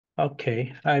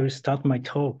Okay, I will start my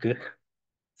talk.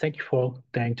 Thank you for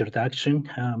the introduction,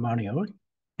 Manuel,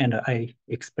 and I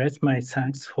express my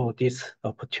thanks for this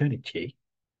opportunity.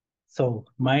 So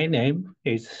my name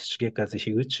is Shigekazu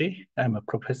Higuchi. I'm a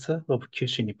professor of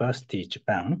Kyushu University,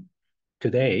 Japan.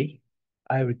 Today,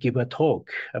 I will give a talk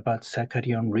about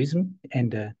circadian rhythm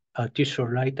and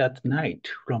artificial light at night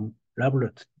from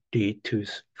laboratory to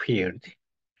field.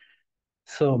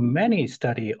 So many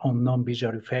studies on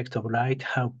non-visual effects of light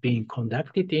have been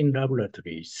conducted in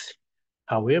laboratories.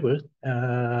 However,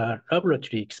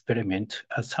 laboratory experiments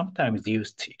are sometimes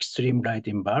used extreme light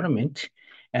environment,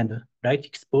 and light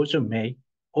exposure may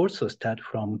also start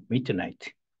from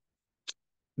midnight.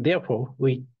 Therefore,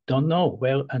 we don't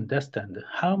well understand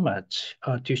how much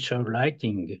artificial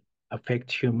lighting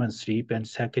affects human sleep and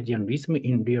circadian rhythm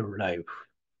in real life.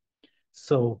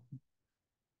 So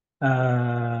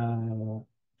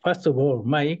first of all,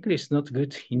 my English is not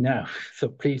good enough, so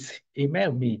please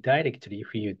email me directly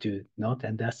if you do not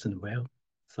understand well.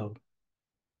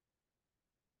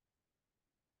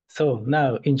 So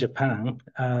now in Japan,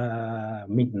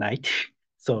 midnight,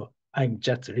 so I'm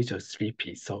just a little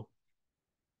sleepy. So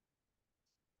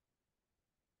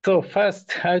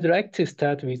first, I'd like to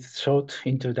start with short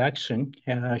introduction.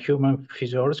 Human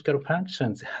physiological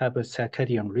functions have a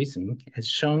circadian rhythm, as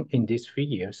shown in this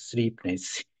figure,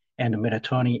 sleepiness and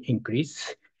melatonin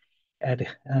increase at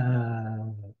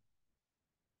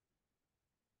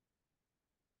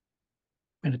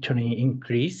melatonin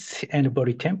increase and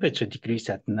body temperature decrease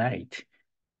at night.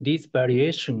 These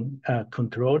variations are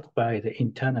controlled by the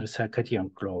internal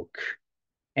circadian clock,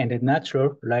 and the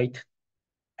natural light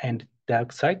and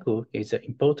dark cycle is an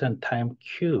important time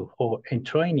cue for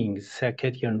entraining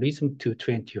circadian rhythm to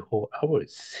 24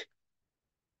 hours.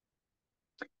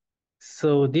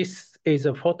 So this is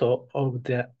a photo of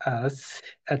the Earth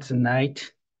at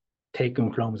night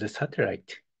taken from the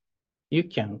satellite. You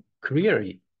can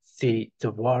clearly see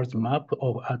the world map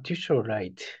of artificial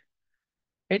light.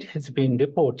 It has been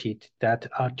reported that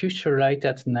artificial light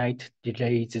at night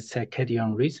delays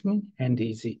circadian rhythm and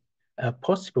is a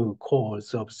possible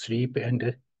cause of sleep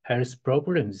and health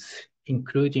problems,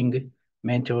 including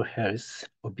mental health,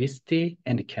 obesity,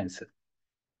 and cancer.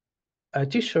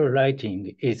 Artificial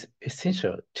lighting is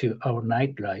essential to our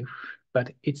nightlife,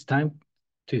 but it's time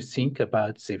to think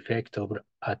about the effect of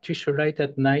artificial light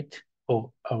at night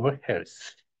on our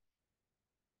health.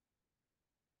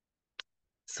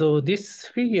 So this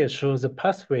figure shows the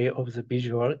pathway of the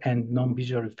visual and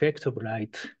non-visual effect of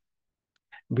light.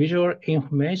 Visual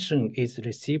information is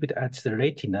received at the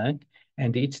retina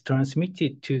and it's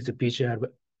transmitted to the visual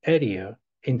area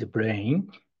in the brain,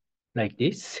 like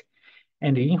this.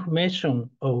 And the information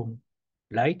of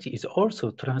light is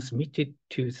also transmitted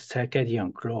to the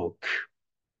circadian clock.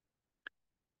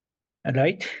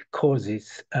 Light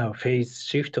causes a phase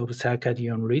shift of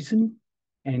circadian rhythm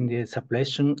and the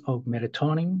suppression of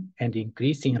melatonin and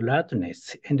increasing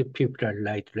alertness and pupillary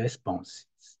light responses.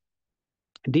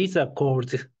 These are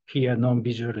called here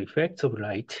non-visual effects of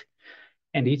light,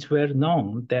 and it's well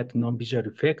known that non-visual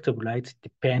effects of light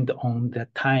depend on the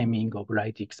timing of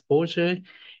light exposure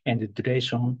and the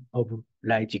duration of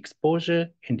light exposure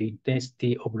and the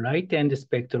intensity of light and the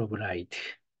spectrum of light.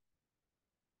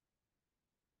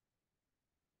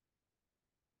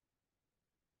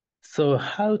 So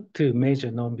how to measure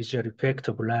non-visual effect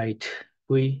of light?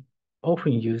 We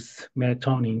often use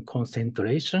melatonin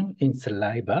concentration in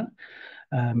saliva.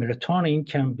 Melatonin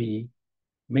can be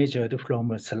measured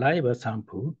from a saliva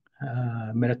sample.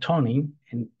 Melatonin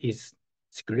is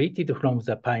secreted from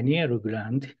the pineal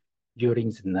gland during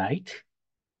the night.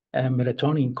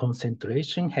 Melatonin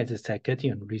concentration has a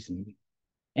circadian rhythm.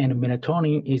 And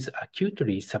melatonin is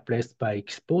acutely suppressed by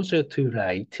exposure to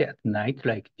light at night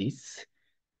like this.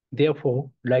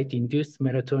 Therefore, light-induced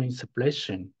melatonin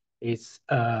suppression is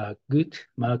a good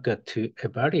marker to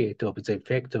evaluate of the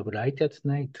effect of light at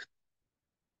night.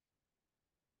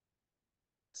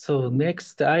 So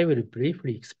next, I will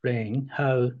briefly explain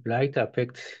how light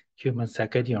affects human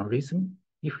circadian rhythm.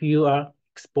 If you are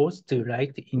exposed to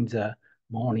light in the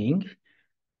morning,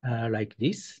 like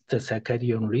this, the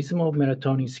circadian rhythm of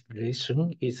melatonin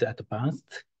secretion is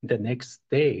advanced the next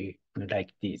day,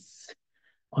 like this.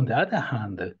 On the other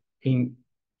hand,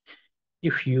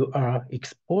 if you are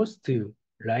exposed to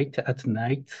light at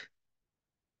night,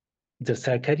 the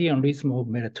circadian rhythm of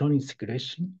melatonin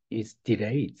secretion is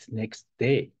delayed next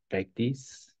day, like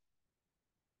this.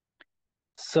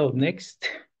 So next,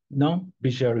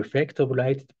 non-visual effect of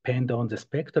light depend on the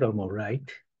spectrum of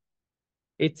light.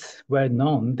 It's well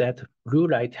known that blue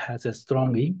light has a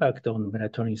strong impact on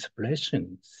melatonin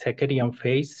suppression, circadian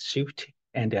phase shift,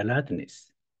 and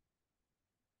alertness.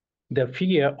 The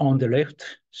figure on the left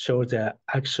shows the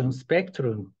action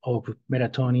spectrum of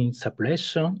melatonin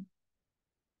suppression.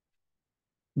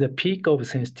 The peak of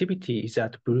sensitivity is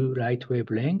at blue light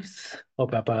wavelengths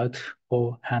of about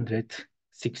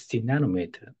 460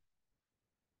 nanometer.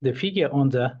 The figure on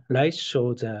the right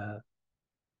showed that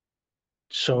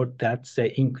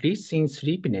the increase in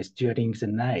sleepiness during the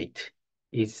night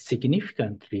is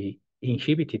significantly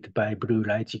inhibited by blue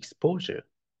light exposure.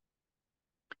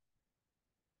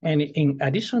 And in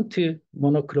addition to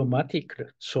monochromatic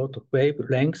short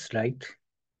wavelength light,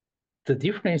 the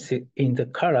difference in the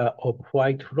color of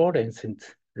white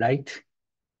fluorescent light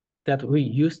that we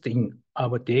used in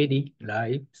our daily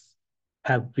lives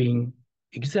have been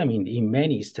examined in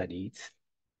many studies.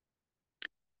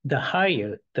 The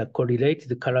higher the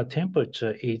correlated color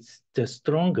temperature is, the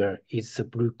stronger is the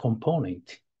blue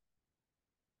component.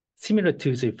 Similar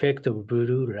to the effect of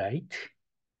blue light,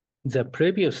 the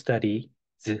previous studies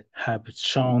have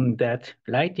shown that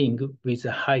lighting with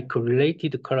a high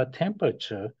correlated color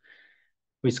temperature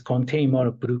with contain more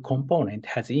blue component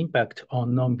has impact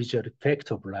on non-visual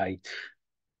effect of light.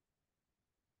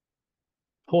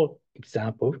 For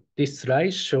example, this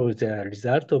slide shows the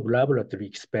result of laboratory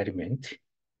experiment.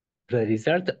 The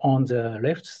result on the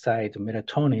left side,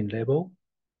 melatonin level,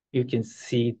 you can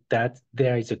see that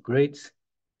there is a great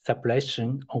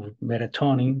suppression of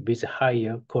melatonin with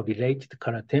higher correlated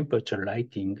color temperature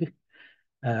lighting,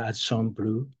 as shown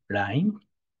blue line.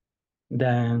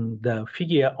 Then the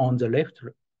figure on the left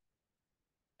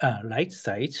right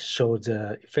side shows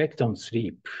the effect on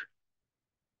sleep.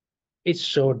 It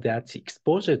showed that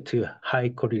exposure to high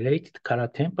correlated color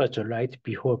temperature light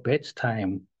before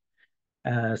bedtime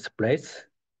suppress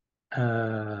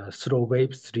slow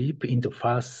wave sleep in the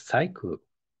first cycle,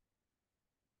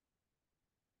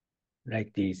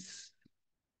 like this.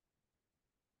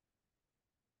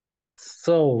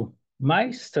 So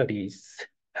my studies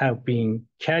have been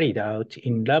carried out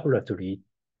in laboratory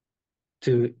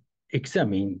to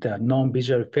examine the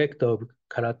non-visual effect of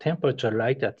color temperature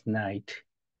light at night.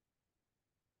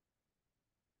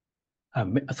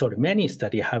 Many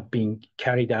studies have been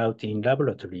carried out in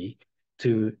laboratory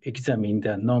to examine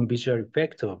the non-visual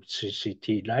effect of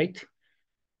CCT light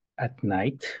at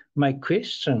night. My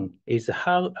question is,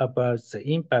 how about the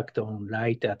impact on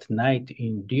light at night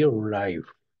in real life?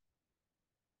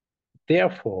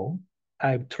 Therefore,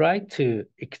 I've tried to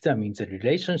examine the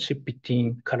relationship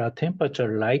between color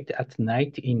temperature light at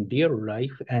night in real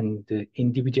life and the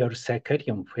individual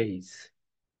circadian phase.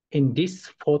 In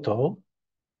this photo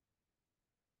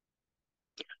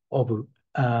of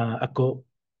a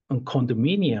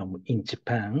condominium in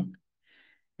Japan,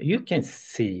 you can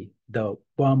see the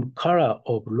warm color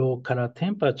of low color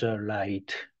temperature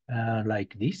light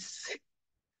like this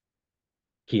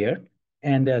here,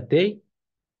 and the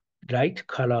light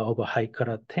color of high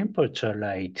color temperature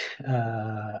light.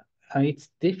 It's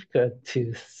difficult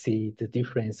to see the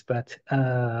difference, but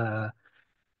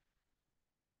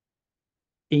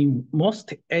in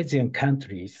most Asian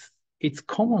countries, it's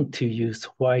common to use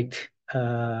white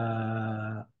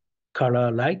color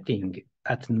lighting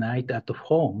at night at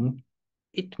home.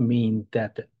 It means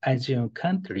that Asian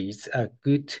countries are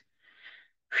good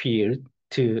field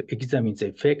to examine the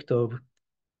effect of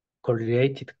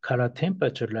correlated color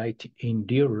temperature light in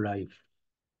real life.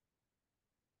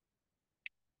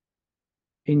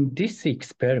 In this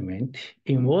experiment,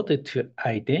 in order to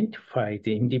identify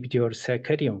the individual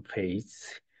circadian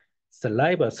phase,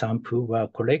 saliva samples were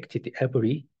collected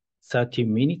every 30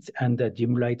 minutes under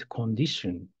dim light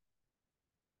condition.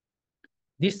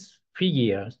 This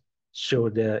figure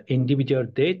shows the individual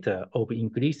data of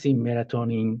increasing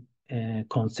melatonin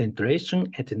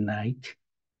concentration at night.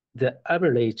 The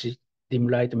average dim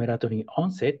light melatonin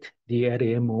onset,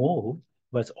 DLMO,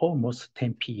 was almost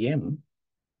 10 p.m.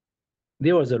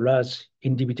 There was a large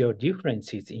individual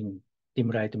differences in dim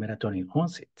light melatonin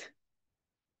onset.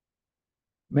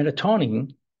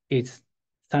 Melatonin is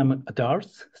some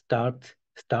adults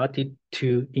started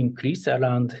to increase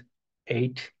around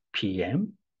 8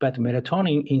 p.m., but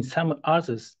melatonin in some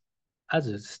others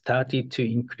started to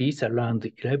increase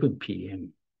around 11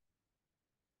 p.m.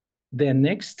 Then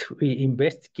next, we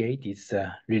investigated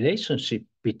the relationship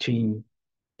between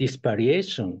this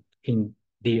variation in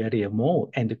the LMO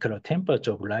and the color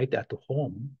temperature of light at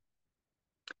home.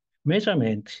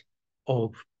 Measurement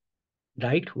of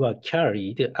light were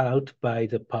carried out by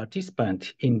the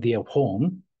participant in their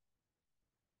home.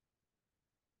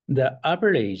 The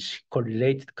average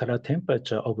correlated color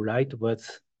temperature of light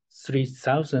was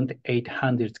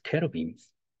 3,800 kelvins.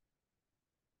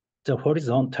 The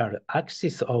horizontal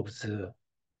axis of the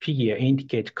figure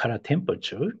indicates color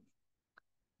temperature.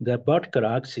 the vertical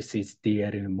axis is the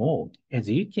DLL mode. As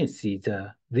you can see,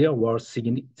 there was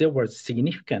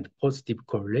significant positive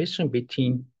correlation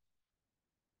between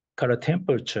color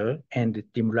temperature and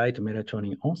dim light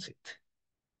melatonin onset.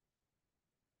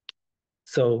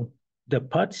 So the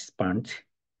participant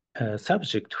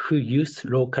subject who used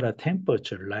low color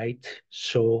temperature light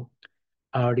show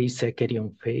early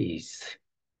circadian phase.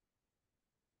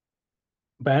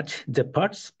 But the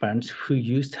participants who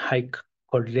used high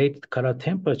correlated color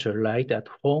temperature light at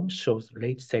home shows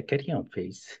late circadian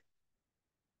phase.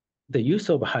 The use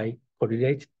of high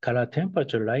correlated color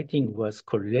temperature lighting was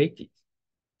correlated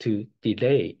to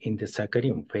delay in the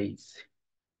circadian phase.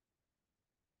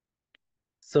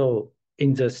 So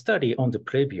in the study on the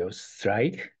previous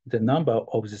slide, the number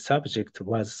of the subjects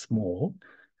was small.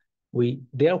 We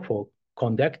therefore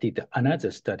conducted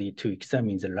another study to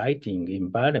examine the lighting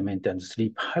environment and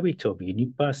sleep habit of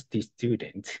university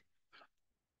students.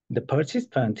 The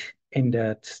participants in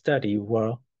that study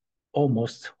were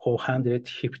almost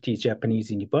 450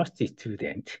 Japanese university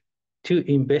students. To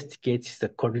investigate the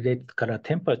correlated color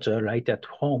temperature light at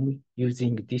home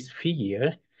using this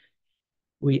figure,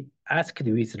 we asked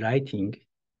which lighting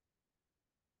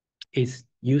is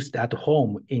used at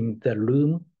home in the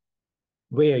room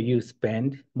where you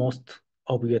spend most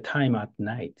of your time at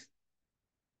night.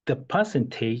 The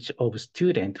percentage of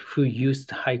students who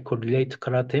used high correlated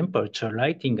color temperature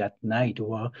lighting at night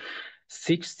were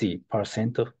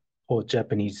 60% for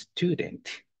Japanese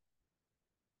students.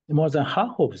 More than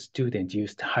half of students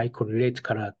used high correlated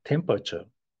color temperature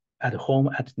at home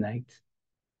at night.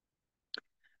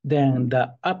 Then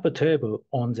the upper table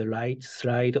on the right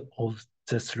side of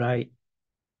the slide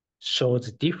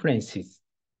shows differences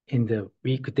in the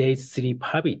weekday sleep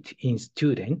habit in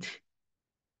students.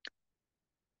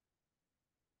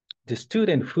 The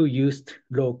student who used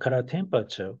low color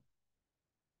temperature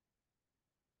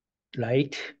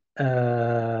light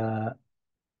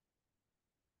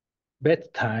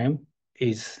bedtime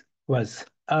was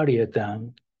earlier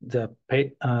than the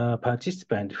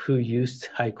participant who used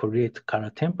high correlated color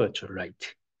temperature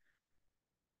light.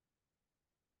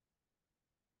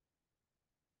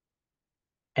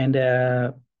 And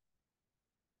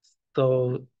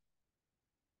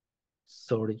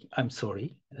I'm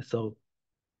sorry.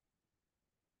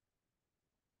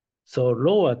 So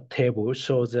lower table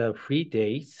shows the 3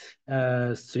 days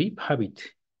sleep habit.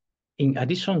 In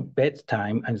addition,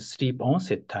 bedtime and sleep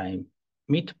onset time,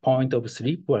 midpoint of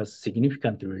sleep was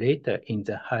significantly later in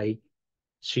the high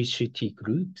CCT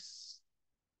groups.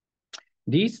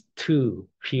 These two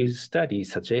field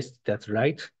studies suggest that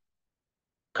light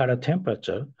color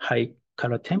temperature, high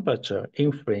color temperature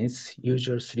influence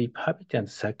usual sleep habit and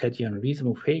circadian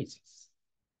rhythm phases.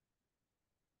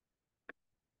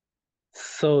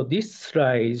 So this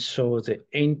slide shows the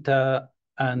inter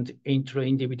and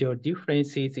intra-individual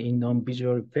differences in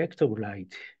non-visual effect of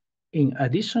light. In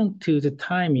addition to the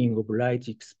timing of light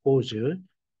exposure,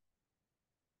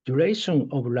 duration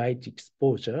of light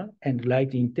exposure, and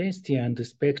light intensity and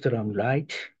spectrum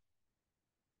light,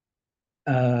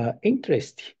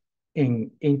 interest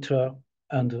in intra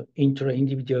and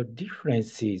intra-individual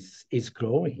differences is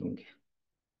growing.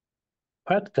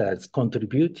 Factors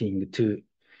contributing to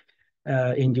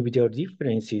individual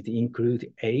differences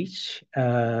include age,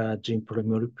 gene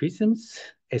polymorphisms,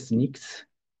 ethnics,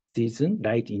 season,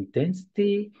 light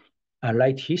intensity,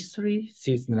 light history,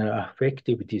 seasonal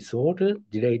affective disorder,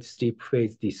 delayed sleep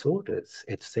phase disorders,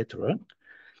 etc.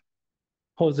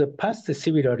 For the past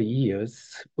several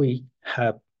years, we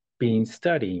have been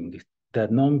studying the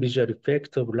non-visual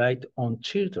effect of light on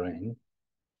children.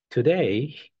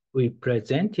 Today, we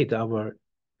presented our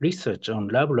research on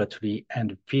laboratory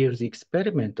and field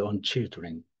experiment on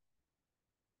children.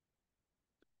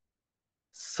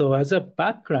 So as a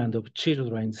background of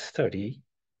children's study,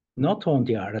 not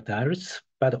only adults,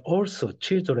 but also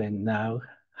children now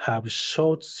have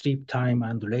short sleep time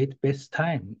and late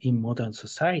bedtime in modern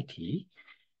society.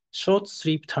 Short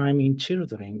sleep time in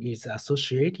children is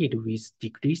associated with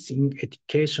decreasing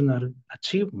educational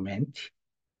achievement,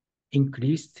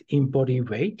 increase in body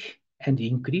weight, and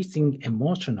increasing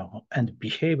emotional and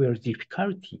behavioral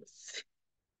difficulties.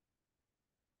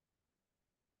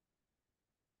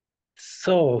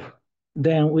 So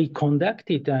then we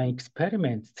conducted an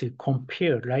experiment to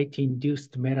compare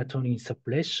light-induced melatonin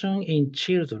suppression in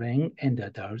children and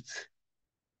adults.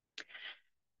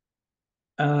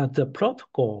 The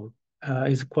protocol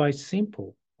is quite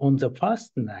simple. On the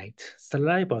first night,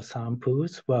 saliva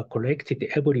samples were collected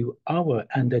every hour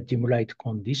under dim light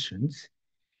conditions.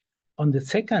 On the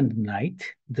second night,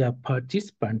 the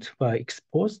participants were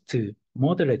exposed to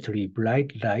moderately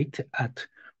bright light at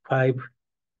 5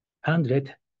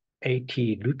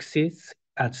 180 luxes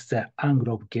at the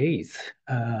angle of gaze,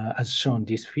 as shown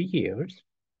this figure.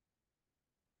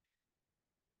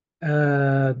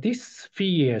 This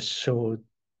figure shows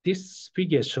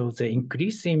the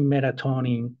increase in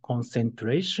melatonin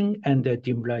concentration and the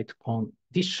dim light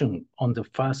condition on the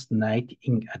first night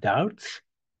in adults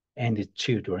and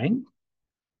children.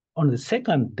 On the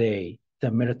second day, the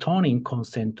melatonin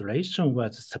concentration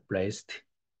was suppressed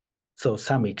to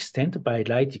some extent by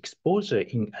light exposure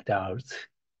in adults.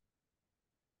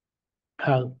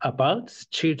 How about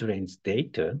children's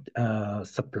data?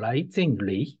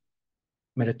 Surprisingly,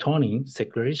 melatonin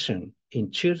secretion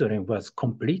in children was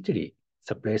completely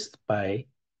suppressed by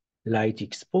light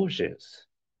exposures.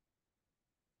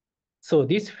 So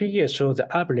this figure shows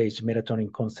the average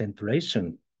melatonin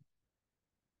concentration.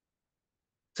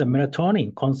 The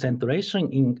melatonin concentration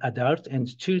in adults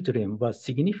and children was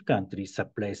significantly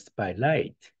suppressed by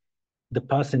light. The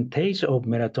percentage of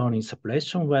melatonin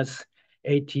suppression was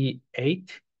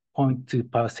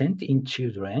 88.2% in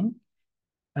children,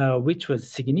 which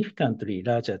was significantly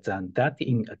larger than that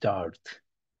in adults.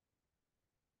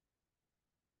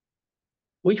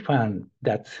 We found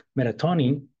that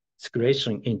melatonin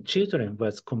secretion in children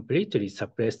was completely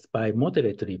suppressed by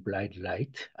moderately bright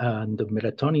light, and the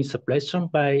melatonin suppression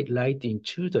by light in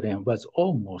children was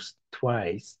almost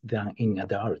twice than in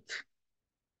adults.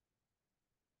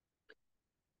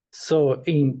 So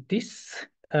in this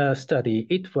study,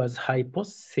 it was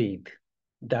hypothesized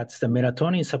that the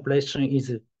melatonin suppression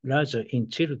is larger in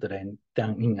children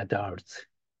than in adults.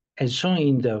 As shown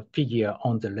in the figure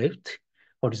on the left,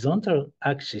 horizontal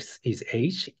axis is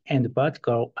age and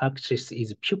vertical axis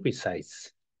is pupil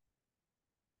size.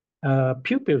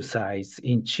 Pupil size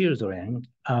in children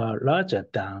are larger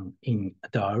than in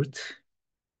adults.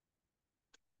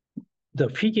 The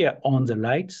figure on the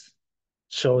right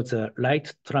shows the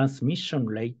light transmission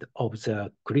rate of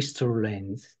the crystal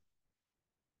lens.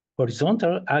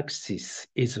 Horizontal axis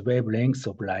is wavelength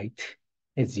of light.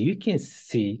 As you can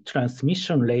see,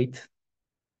 transmission rate,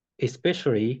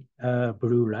 especially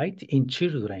blue light in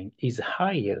children, is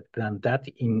higher than that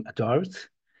in adults.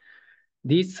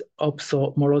 These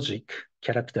ophthalmologic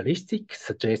characteristics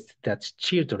suggest that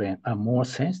children are more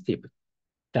sensitive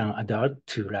than adults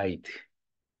to light.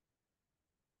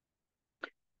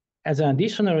 As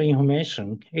additional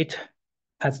information, it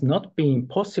has not been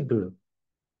possible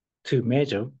to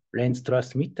measure lens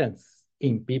transmittance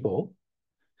in vivo.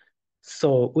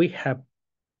 So we have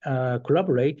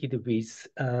collaborated with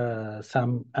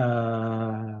some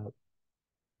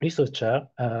researcher,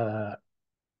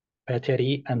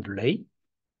 Petteri and Ray,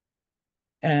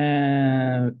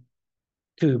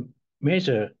 to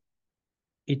measure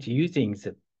it using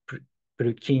the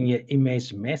Bruchini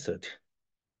image method,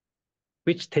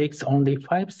 which takes only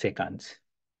 5 seconds.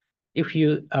 If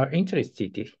you are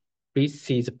interested, please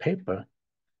see the paper.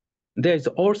 There is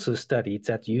also a study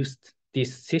that used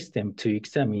this system to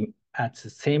examine at the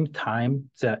same time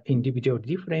the individual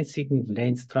difference in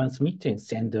lens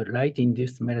transmittance and the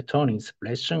light-induced melatonin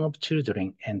suppression of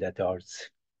children and adults.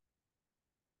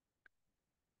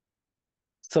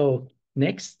 So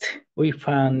next, we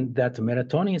found that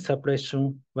melatonin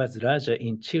suppression was larger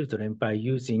in children by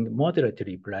using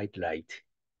moderately bright light.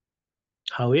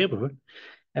 However,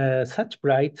 such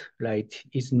bright light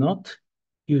is not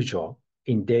usual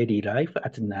in daily life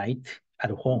at night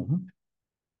at home.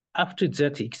 After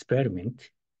that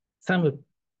experiment, some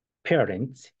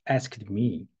parents asked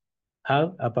me,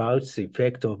 how about the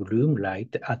effect of room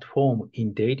light at home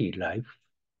in daily life?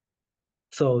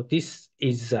 So this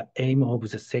is the aim of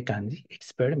the second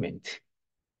experiment.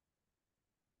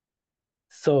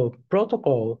 So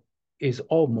protocol is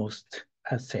almost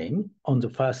the same. On the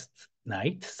first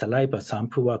night, saliva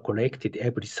samples were collected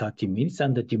every 30 minutes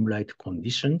under dim light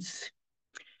conditions.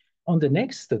 On the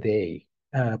next day,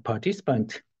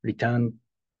 participants returned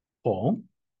home.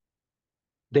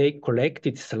 They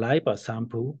collected saliva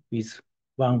sample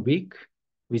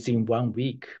within 1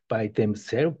 week by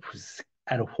themselves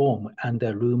at home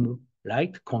under room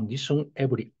light condition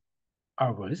every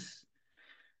hours.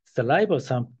 Saliva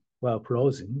samples were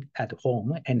frozen at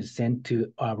home and sent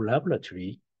to our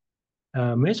laboratory.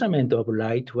 Measurement of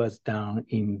light was done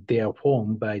in their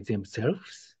home by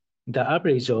themselves. The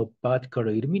average of vertical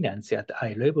illuminance at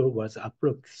eye level was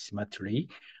approximately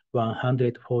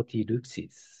 140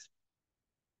 luxes.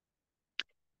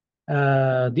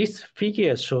 This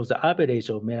figure shows the average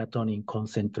of melatonin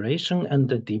concentration and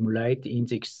the dim light in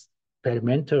the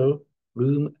experimental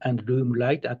room and room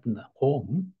light at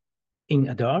home. In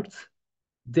adults,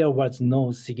 there was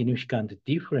no significant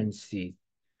difference in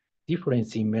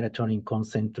melatonin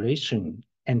concentration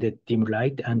and dim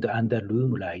light and under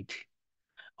room light.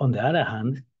 On the other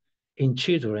hand, in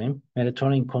children,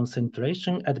 melatonin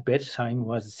concentration at bedtime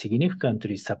was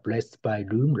significantly suppressed by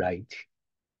room light,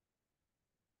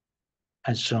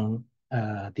 as shown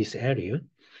this area.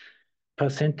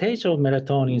 Percentage of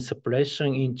melatonin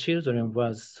suppression in children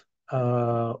was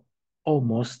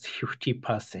almost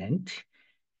 50%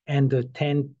 and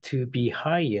tend to be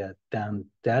higher than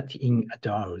that in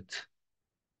adults.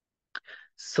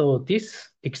 So this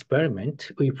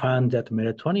experiment, we found that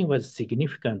melatonin was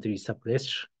significantly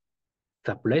suppressed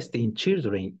in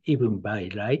children even by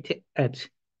light at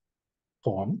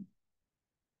home.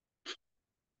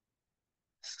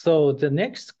 So the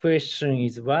next question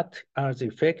is, what are the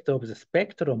effects of the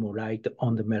spectrum of light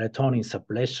on the melatonin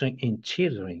suppression in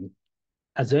children?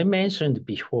 As I mentioned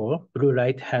before, blue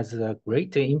light has a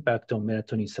greater impact on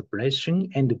melatonin suppression,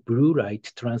 and the blue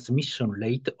light transmission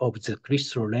rate of the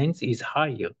crystal lens is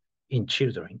higher in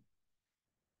children.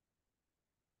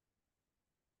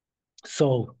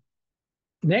 So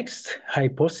next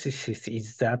hypothesis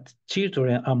is that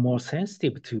children are more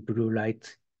sensitive to blue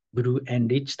light,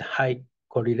 blue-enriched high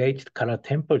correlated color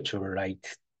temperature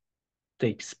light. The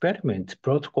experiment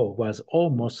protocol was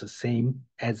almost the same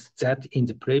as that in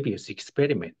the previous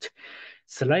experiment.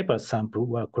 Saliva samples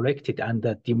were collected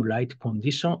under dim light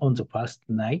condition on the first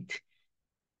night,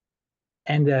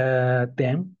 and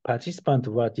then participants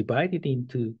were divided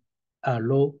into a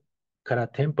low color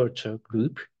temperature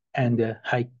group and a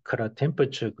high color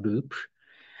temperature group.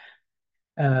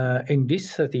 In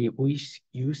this study, we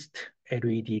used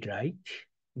LED light.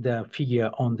 The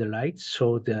figure on the right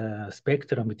shows the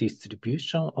spectrum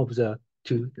distribution of the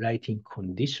two lighting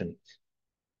conditions.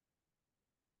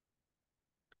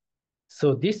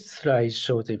 So this slide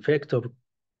shows the effect of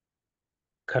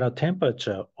color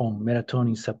temperature on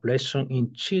melatonin suppression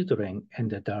in children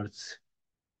and adults.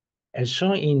 As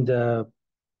shown in the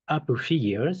upper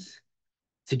figures,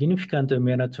 significant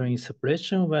melatonin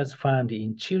suppression was found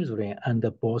in children under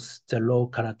both the low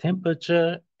color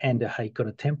temperature and the high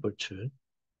color temperature.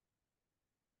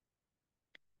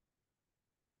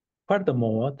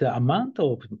 Furthermore, the amount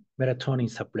of melatonin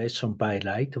suppression by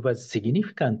light was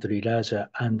significantly larger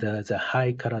under the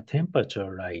high color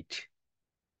temperature light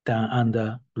than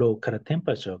under low color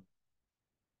temperature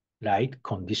light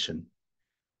condition.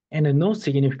 And no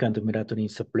significant melatonin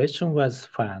suppression was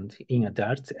found in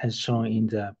adults as shown in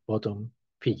the bottom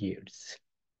figures.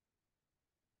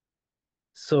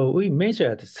 So we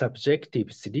measured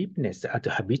subjective sleepiness at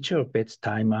habitual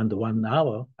bedtime and 1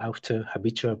 hour after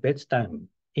habitual bedtime.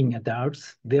 In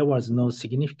adults, there was no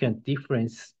significant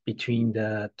difference between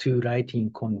the two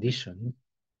lighting conditions.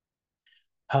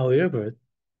 However,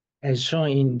 as shown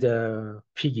in the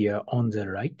figure on the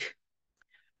right,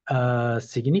 a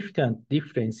significant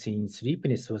difference in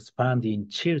sleepiness was found in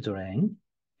children.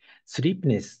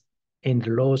 Sleepiness in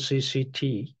low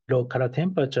CCT, low color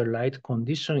temperature light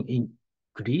condition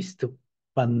increased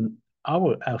 1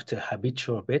 hour after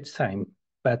habitual bedtime,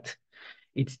 but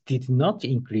it did not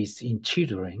increase in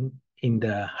children in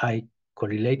the high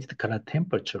correlated color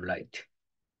temperature light.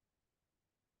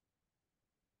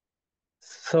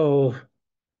 So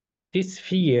this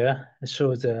figure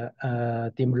shows the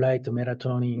dim light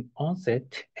melatonin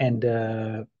onset and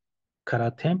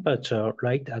color temperature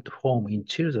light at home in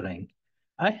children.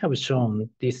 I have shown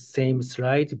this same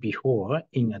slide before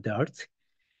in adults.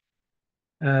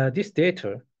 This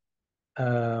data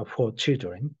for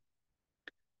children.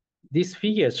 This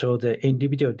figure shows the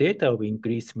individual data of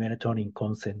increased melatonin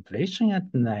concentration at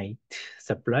night.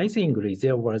 Surprisingly,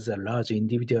 there was a large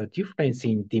individual difference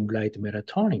in dim light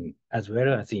melatonin as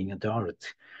well as in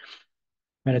adults.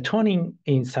 Melatonin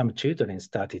in some children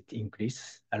started to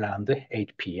increase around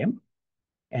 8 p.m.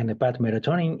 But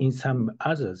melatonin in some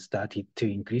others started to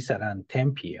increase around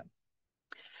 10 p.m.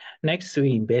 Next,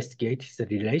 we investigate the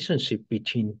relationship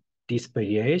between this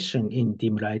variation in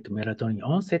dim light melatonin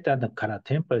onset and the color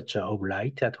temperature of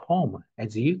light at home.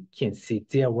 As you can see,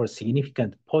 there was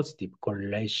significant positive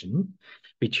correlation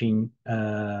between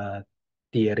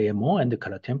DLMO and the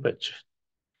color temperature.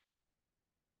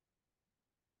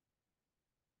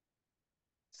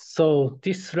 So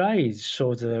this slide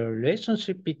shows the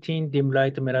relationship between dim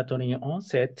light melatonin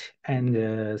onset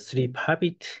and sleep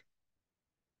habit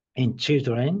in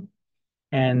children,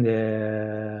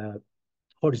 and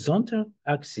horizontal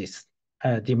axis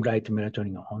dim light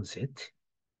melatonin onset,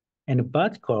 and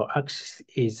vertical axis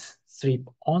is sleep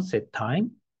onset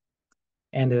time,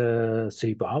 and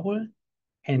sleep hour,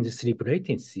 and sleep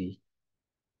latency.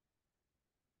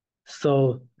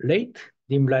 So late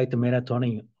dim light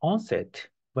melatonin onset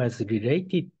was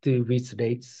related with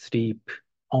late sleep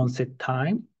onset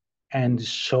time and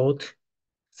short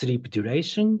sleep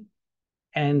duration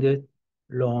and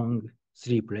long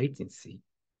sleep latency.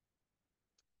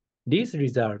 These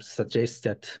results suggest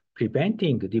that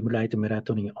preventing dim light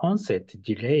melatonin onset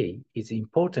delay is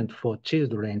important for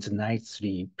children's night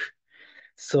sleep.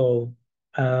 So,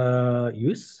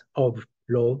 use of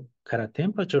low color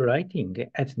temperature lighting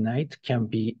at night can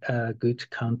be a good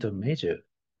countermeasure.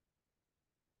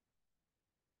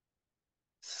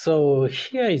 So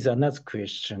here is another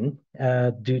question.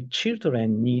 Do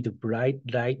children need bright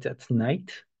light at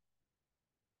night?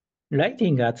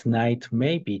 Lighting at night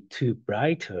may be too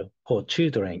brighter for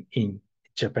children in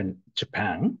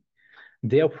Japan.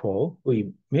 Therefore,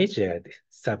 we measured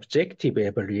subjective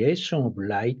evaluation of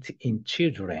light in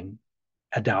children,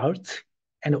 adults,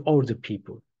 and older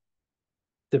people.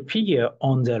 The figure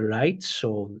on the right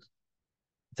shows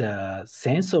the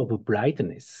sense of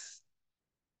brightness.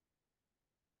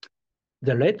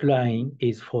 The red line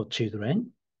is for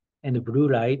children, and the blue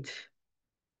light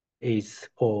is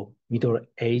for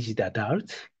middle-aged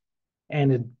adults,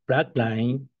 and the black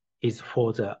line is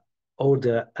for the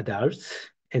older adults.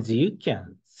 As you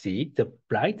can see, the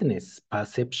brightness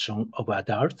perception of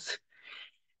adults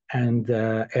and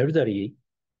elderly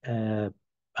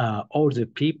older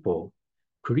people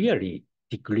clearly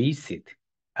decreased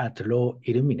at low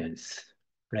illuminance,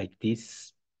 like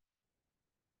this,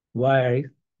 while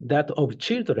that of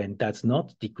children does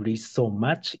not decrease so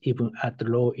much even at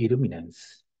low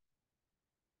illuminance.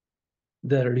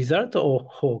 The result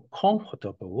for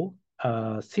comfortable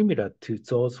are similar to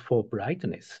those for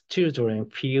brightness. Children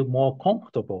feel more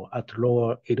comfortable at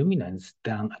lower illuminance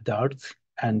than adults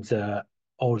and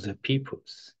older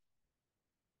peoples.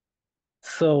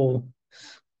 So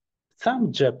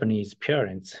some Japanese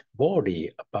parents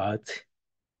worry about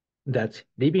that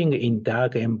living in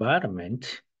dark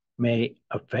environment may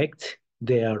affect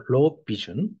their low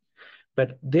vision,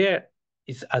 but there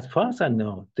is, as far as I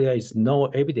know, there is no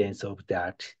evidence of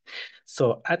that.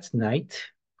 So at night,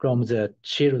 from the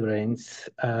children's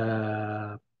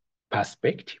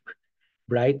perspective,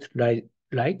 bright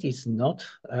light is not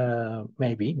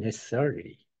maybe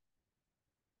necessary.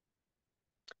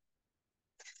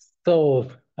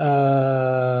 So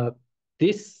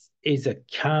this is a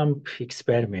camp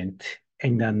experiment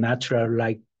in a natural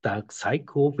light dark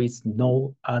cycle with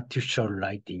no artificial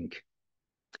lighting.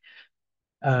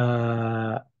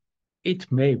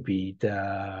 It may be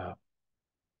the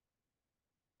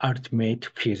ultimate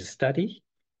field study.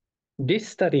 This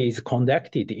study is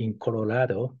conducted in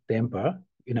Colorado, Denver,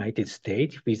 United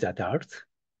States with adults.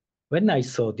 When I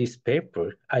saw this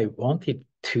paper, I wanted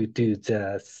to do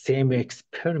the same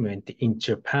experiment in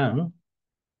Japan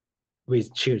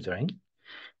with children.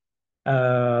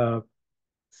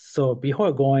 So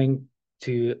before going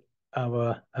to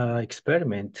our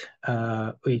experiment,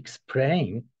 we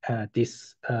explain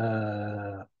this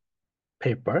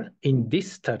paper. In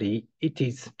this study, it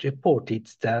is reported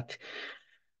that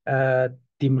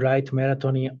dim light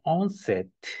melatonin onset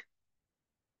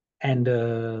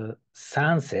and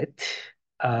sunset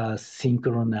are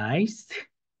synchronized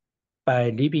by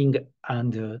living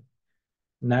under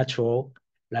natural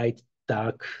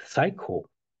light-dark cycle.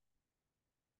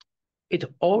 It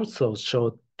also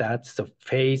showed that the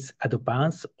phase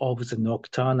advance of the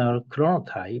nocturnal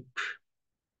chronotype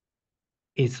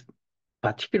is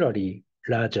particularly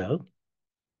larger.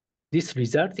 This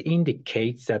result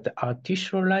indicates that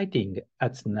artificial lighting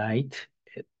at night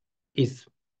is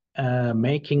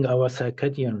making our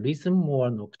circadian rhythm more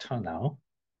nocturnal.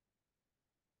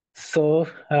 So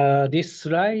this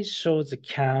slide shows a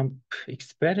camp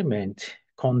experiment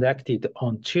conducted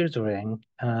on children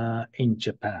in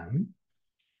Japan.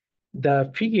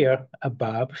 The figure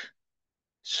above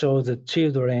shows the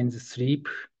children's sleep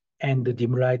and the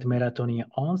dim light melatonin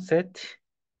onset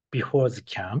before the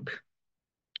camp.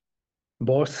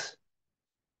 Both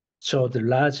showed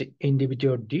large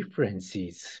individual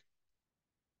differences.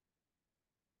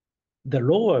 The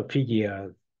lower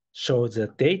figure shows the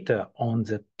data on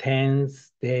the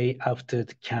 10th day after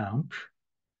the camp.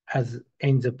 As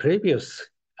in the previous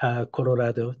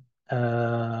Colorado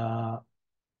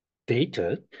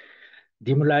data,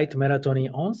 dim light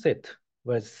melatonin onset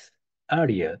was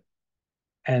earlier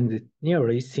and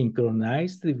nearly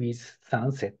synchronized with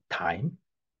sunset time.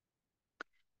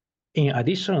 In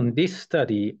addition, this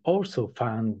study also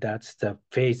found that the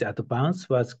phase advance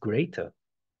was greater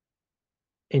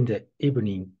in the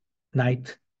evening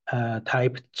night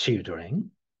type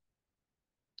children.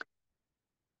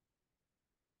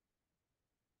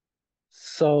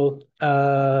 So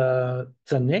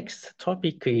the next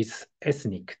topic is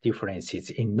ethnic differences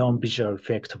in non-visual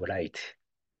effect of light.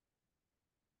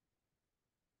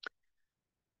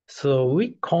 So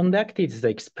we conducted the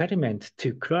experiment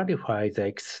to clarify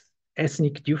the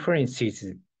ethnic differences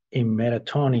in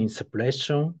melatonin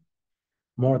suppression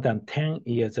more than 10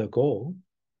 years ago.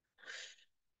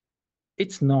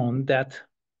 It's known that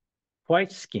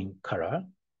white skin color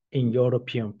in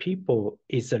European people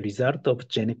is a result of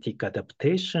genetic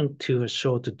adaptation to a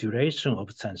short duration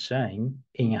of sunshine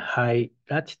in high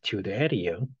latitude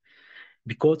area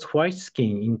because white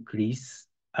skin increase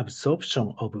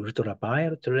absorption of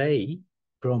ultraviolet ray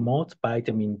promotes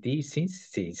vitamin D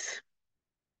synthesis.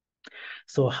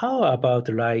 So how about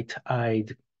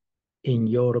light-eyed in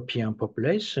European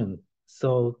population?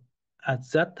 So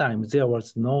at that time, there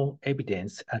was no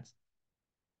evidence.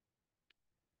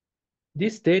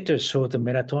 This data showed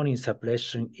melatonin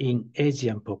suppression in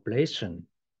Asian population.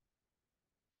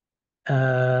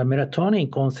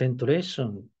 Melatonin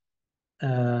concentration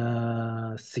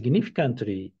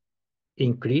significantly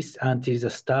increased until the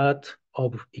start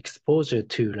of exposure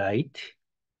to light.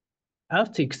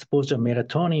 After exposure,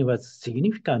 melatonin was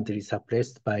significantly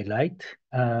suppressed by light,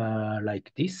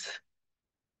 like this.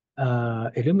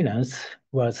 Illuminance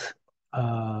was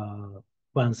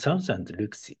 1,000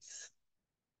 luxes.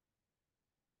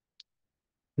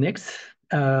 Next,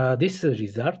 this is a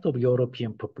result of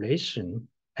European population.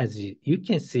 As you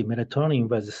can see, melatonin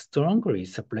was strongly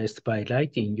suppressed by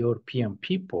light in European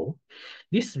people.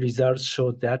 This result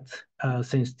showed that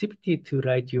sensitivity to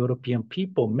light European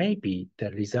people may be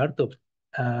the result of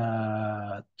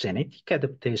genetic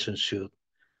adaptation should.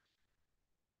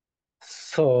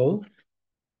 So,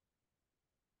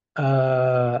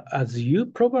 as you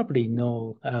probably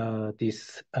know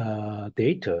this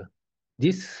data,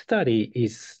 this study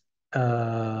is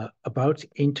about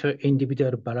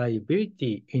inter-individual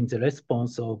variability in the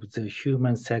response of the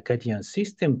human circadian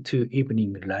system to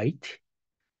evening light,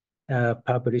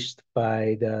 published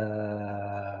by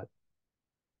the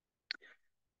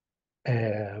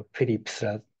Phillips,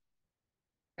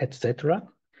 etc.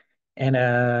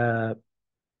 And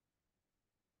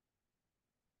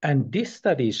this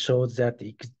study shows that the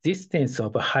existence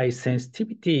of high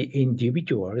sensitivity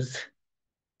individuals,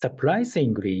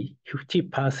 surprisingly,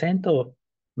 50% of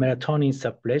melatonin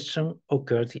suppression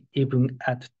occurs even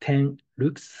at 10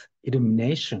 lux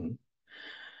illumination.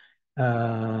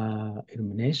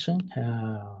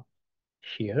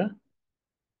 Here.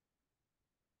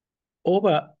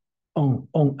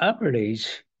 On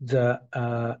average, the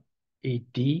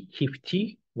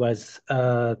ED50 was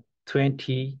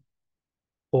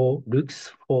 24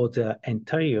 lux for the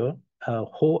entire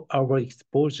whole hour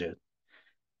exposure.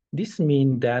 This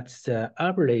means that the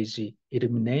average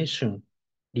illumination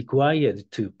required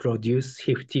to produce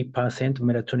 50%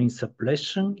 melatonin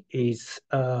suppression is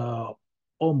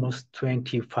almost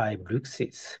 25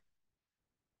 luxes.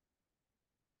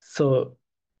 So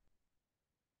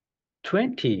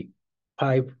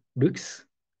 25 lux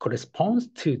corresponds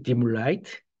to dim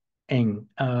light in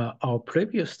our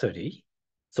previous study.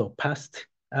 So past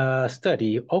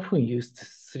study often used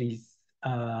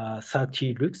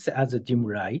 30 lux as a dim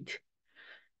light.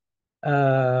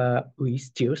 We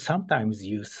still sometimes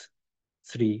use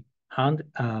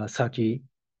 330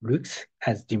 lux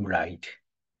as dim light.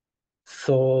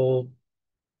 So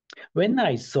when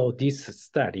I saw this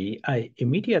study, I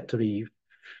immediately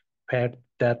felt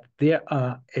that there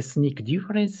are ethnic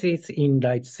differences in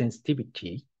light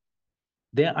sensitivity.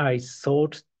 Then I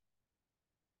thought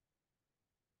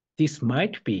this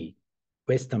might be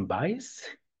Western bias.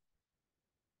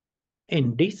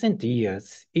 In recent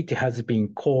years, it has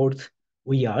been called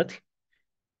weird.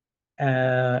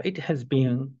 It has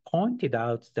been pointed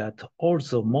out that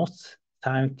although most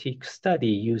scientific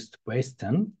studies used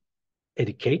Western,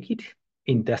 educated,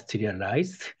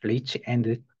 industrialized, rich,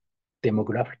 and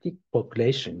demographic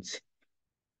populations,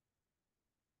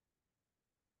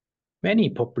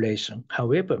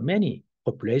 however, many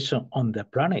populations on the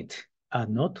planet are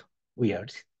not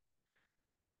weird.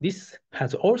 This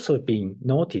has also been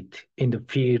noted in the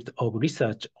field of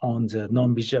research on the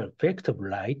non-visual effect of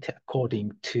light,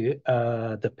 according to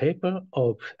the paper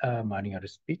of Manuel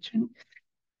Spitzen.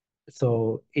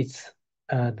 So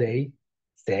they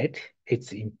said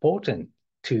it's important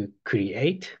to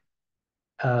create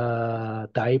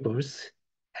diverse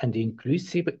and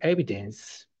inclusive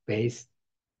evidence base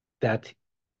that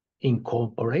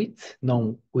incorporates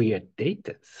non-weird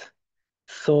data.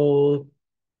 So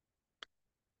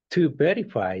to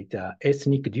verify the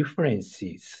ethnic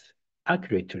differences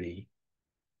accurately,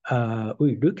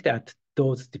 we looked at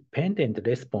those dependent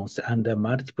response under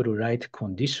multiple light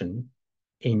condition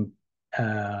in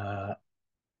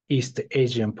East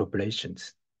Asian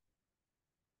populations.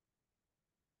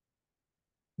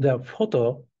 The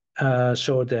photo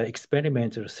show the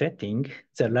experimental setting.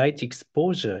 The light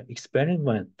exposure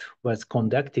experiment was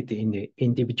conducted in the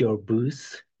individual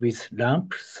booths with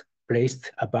lamps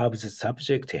placed above the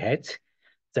subject head.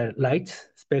 The light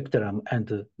spectrum and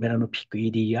the melanopic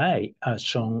EDI are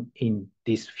shown in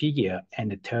this figure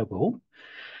and the table.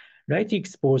 Light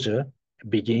exposure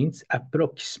begins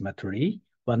approximately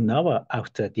 1 hour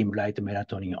after dim light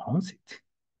melatonin onset.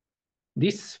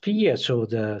 This figure shows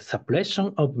the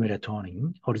suppression of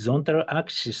melatonin. Horizontal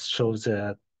axis shows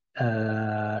the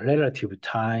relative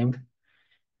time,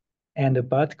 and the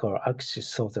vertical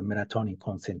axis shows the melatonin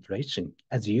concentration.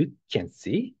 As you can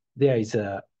see, there is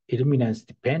a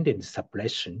illuminance-dependent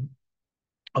suppression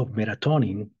of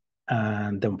melatonin.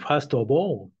 And then first of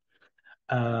all,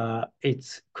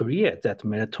 it's clear that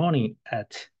melatonin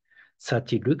at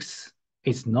 30 lux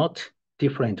is not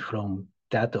different from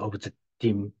that of the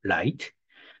dim light.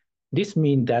 This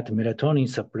means that melatonin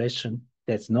suppression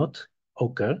does not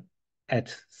occur at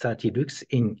 30 lux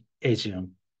in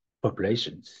Asian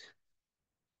populations.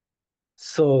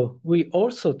 So we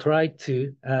also try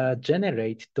to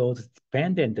generate those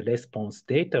dependent response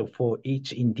data for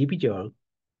each individual,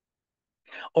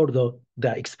 although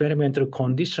the experimental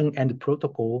condition and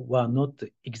protocol were not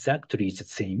exactly the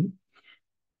same.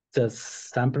 The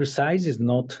sample size is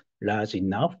not large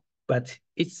enough, but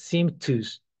it seemed to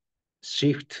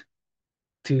shift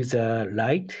to the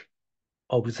right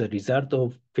of the result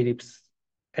of Phillips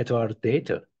et al.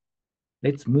 Data.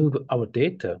 Let's move our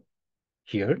data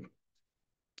here.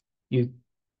 You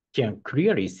can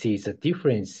clearly see the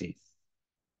differences.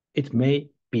 It may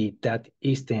be that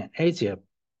Eastern Asia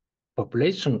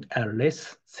population are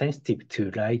less sensitive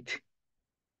to light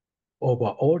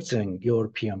overall than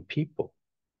European people.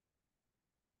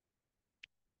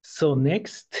 So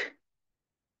next,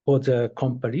 for the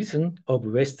comparison of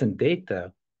Western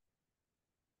data,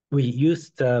 we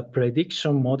used the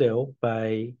prediction model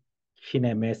by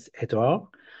Hinemes et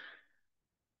al.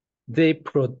 They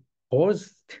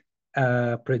proposed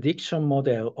a prediction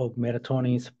model of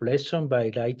melatonin suppression by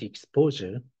light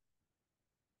exposure.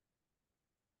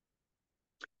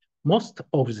 Most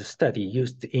of the studies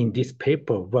used in this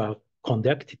paper were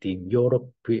conducted in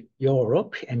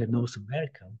Europe and North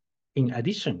America. In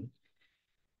addition,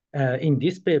 in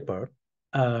this paper,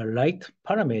 a light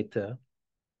parameter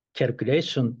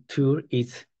calculation tool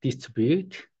is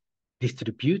distributed.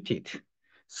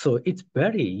 So it's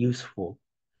very useful.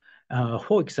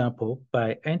 For example,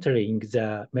 by entering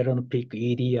the melanopic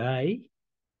EDI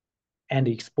and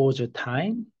exposure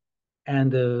time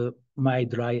and my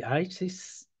dry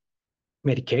eyes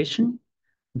medication,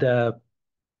 the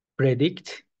predicted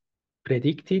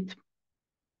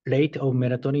rate of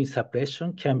melatonin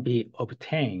suppression can be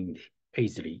obtained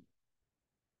easily.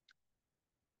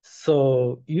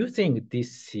 So using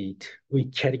this sheet, we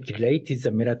calculated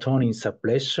the melatonin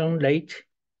suppression rate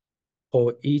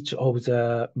for each of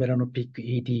the melanopic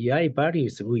EDI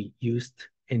values we used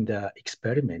in the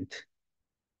experiment.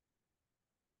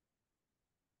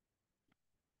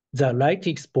 The light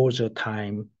exposure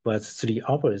time was 3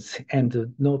 hours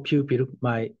and no pupil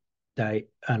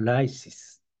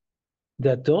dialysis.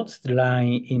 The dotted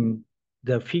line in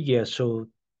the figure show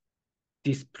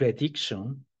this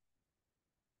prediction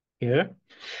here.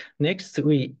 Next,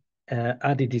 we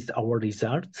added our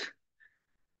results.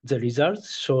 The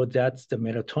results show that the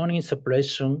melatonin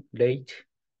suppression rate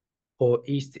for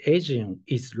East Asian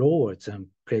is lower than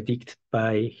predicted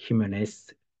by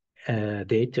Jimenez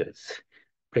data's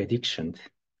prediction.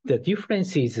 The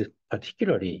difference is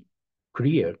particularly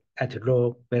clear at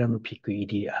low melanopic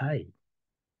EDI.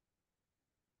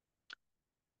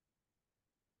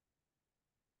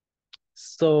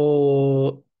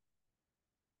 So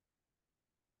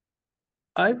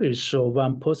I will show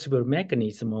one possible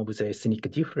mechanism of the ethnic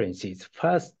differences.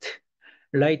 First,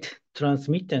 light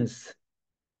transmittance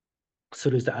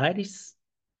through the iris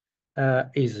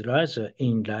is larger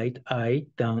in light eye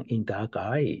than in dark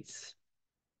eyes,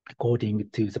 according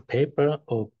to the paper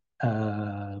of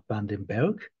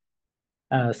Vandenberg.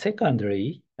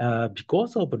 Secondly,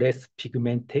 because of less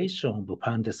pigmentation of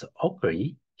fundus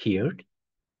oculi here,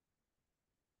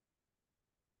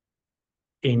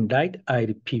 in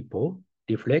light-eyed people,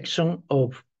 reflection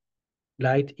of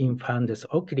light in fundus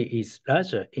oculi is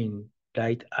larger in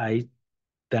light eyes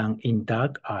than in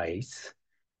dark eyes.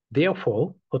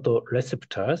 Therefore,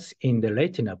 photoreceptors in the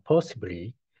retina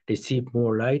possibly receive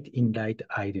more light in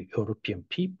light-eyed European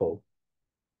people.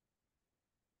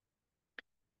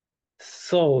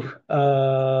 So,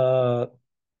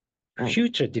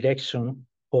 future direction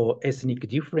for ethnic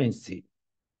difference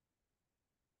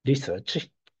research.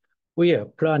 We are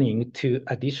planning to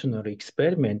additionally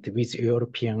experiment with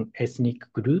European ethnic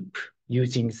group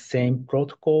using same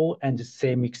protocol and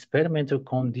same experimental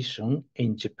condition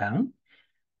in Japan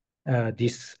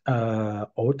this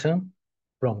autumn,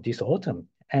 from this autumn.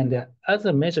 And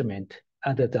other measurement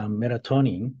other than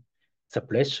melatonin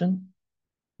suppression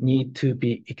need to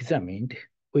be examined.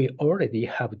 We already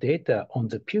have data on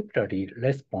the pupillary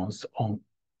response on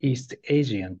East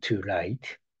Asian to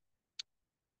light,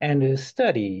 and a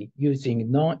study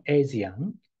using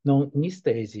non-Asian, non-East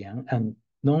Asian, and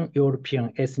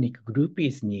non-European ethnic group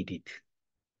is needed.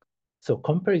 So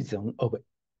comparison of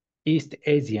East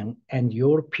Asian and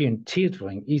European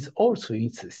children is also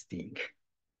interesting.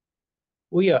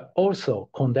 We are also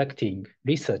conducting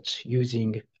research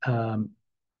using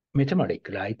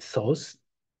metameric light source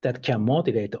that can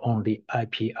modulate only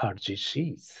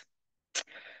IPRGCs.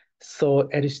 So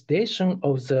elucidation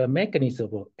of the mechanism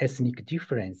of ethnic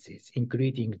differences,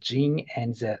 including gene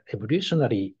and the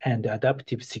evolutionary and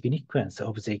adaptive significance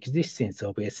of the existence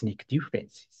of ethnic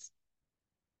differences.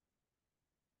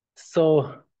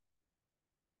 So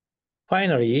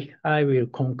finally, I will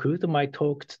conclude my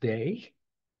talk today.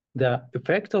 The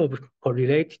effect of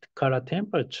correlated color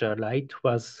temperature light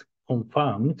was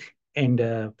confirmed in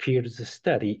the field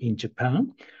study in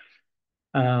Japan.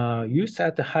 Use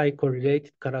at high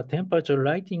correlated color temperature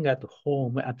lighting at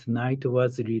home at night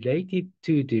was related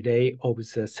to delay of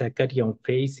the circadian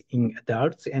phase in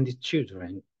adults and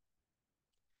children.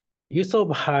 Use of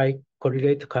high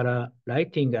correlated color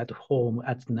lighting at home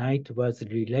at night was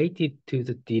related to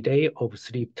the delay of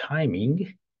sleep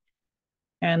timing,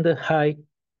 and high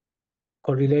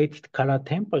correlated color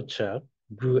temperature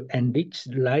blue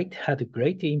enriched light had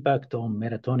great impact on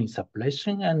melatonin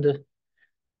suppression and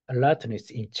alertness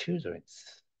in children.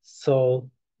 So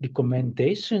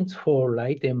recommendations for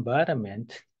light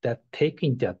environment that take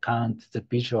into account the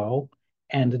visual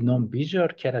and non-visual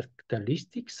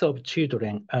characteristics of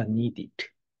children are needed.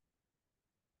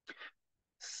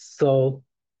 So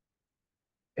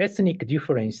ethnic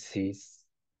differences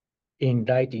in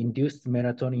light-induced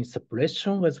melatonin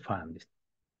suppression was found.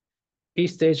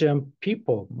 East Asian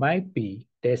people might be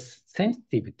less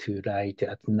sensitive to light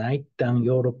at night than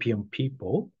European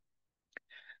people.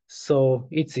 So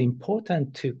it's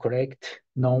important to collect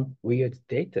non-weird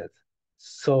data.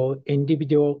 So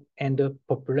individual and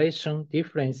population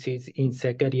differences in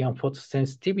circadian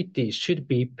photosensitivity should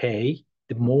be paid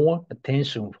more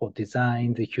attention for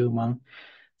design the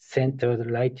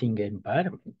human-centered lighting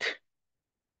environment.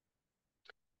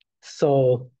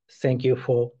 So thank you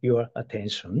for your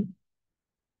attention.